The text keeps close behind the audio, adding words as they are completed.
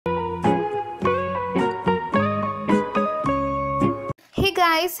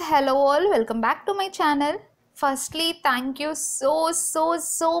guys, hello all, welcome back to my channel. Firstly, thank you so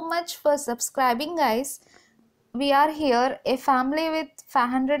much for subscribing, guys. We are here a family with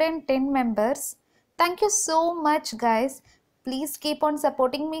 510 members. Thank you so much, guys. Please keep on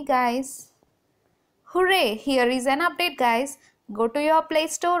supporting me, guys. Hooray, here is an update, guys. Go to your Play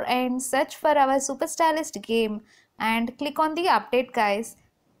Store and search for our Super Stylist game and click on the update, guys.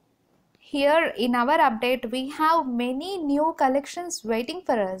 Here in our update, we have many new collections waiting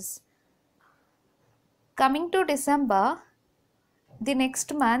for us. Coming to December, the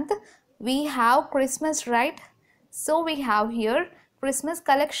next month, we have Christmas, right? So we have here Christmas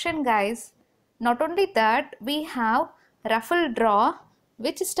collection, guys. Not only that, we have raffle draw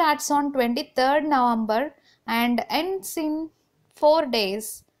which starts on 23rd November and ends in 4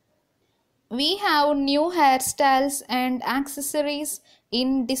 days. We have new hairstyles and accessories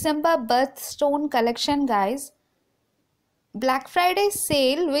in December birthstone collection, guys. Black Friday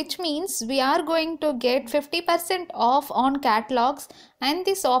sale, which means we are going to get 50% off on catalogs, and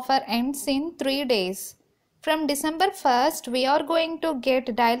this offer ends in 3 days. From December 1st, we are going to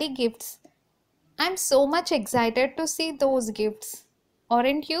get daily gifts. I'm so much excited to see those gifts.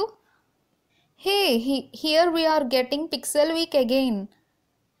 Aren't you? Hey, here we are getting Pixel Week again.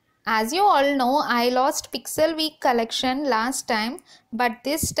 As you all know, I lost Pixel Week collection last time, but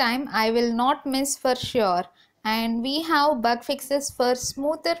this time I will not miss for sure. And we have bug fixes for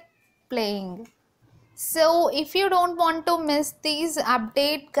smoother playing. So if you don't want to miss these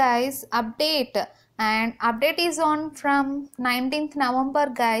update, guys, update is on from 19th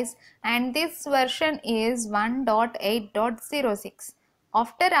November, guys, and this version is 1.8.06.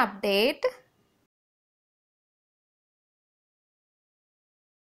 After update,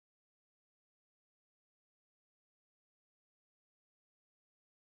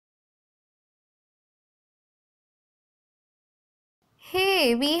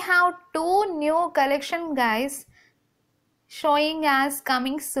 hey, we have two new collection, guys, showing as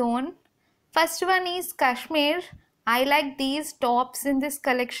coming soon. First one is Kashmir. I like these tops in this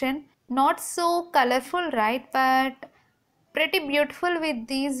collection. Not so colorful, right? But pretty beautiful with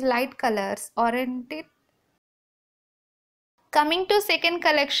these light colors, aren't it? Coming to second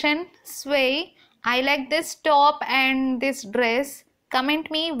collection, Sway. I like this top and this dress. Comment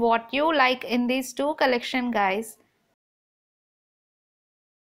me what you like in these two collection, guys.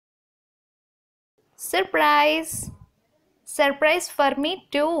 Surprise! Surprise for me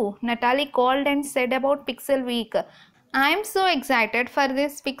too. Natalie called and said about Pixel Week. I'm so excited for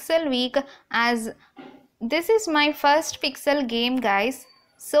this Pixel Week as this is my first Pixel game, guys.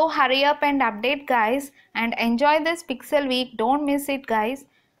 So hurry up and update, guys, and enjoy this Pixel Week. Don't miss it, guys.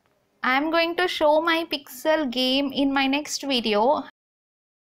 I'm going to show my Pixel game in my next video,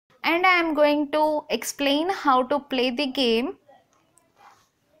 and I'm going to explain how to play the game.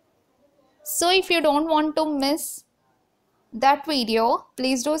 So if you don't want to miss that video,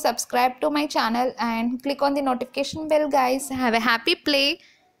 please do subscribe to my channel and click on the notification bell, guys. Have a happy play,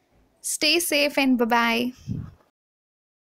 stay safe, and bye bye.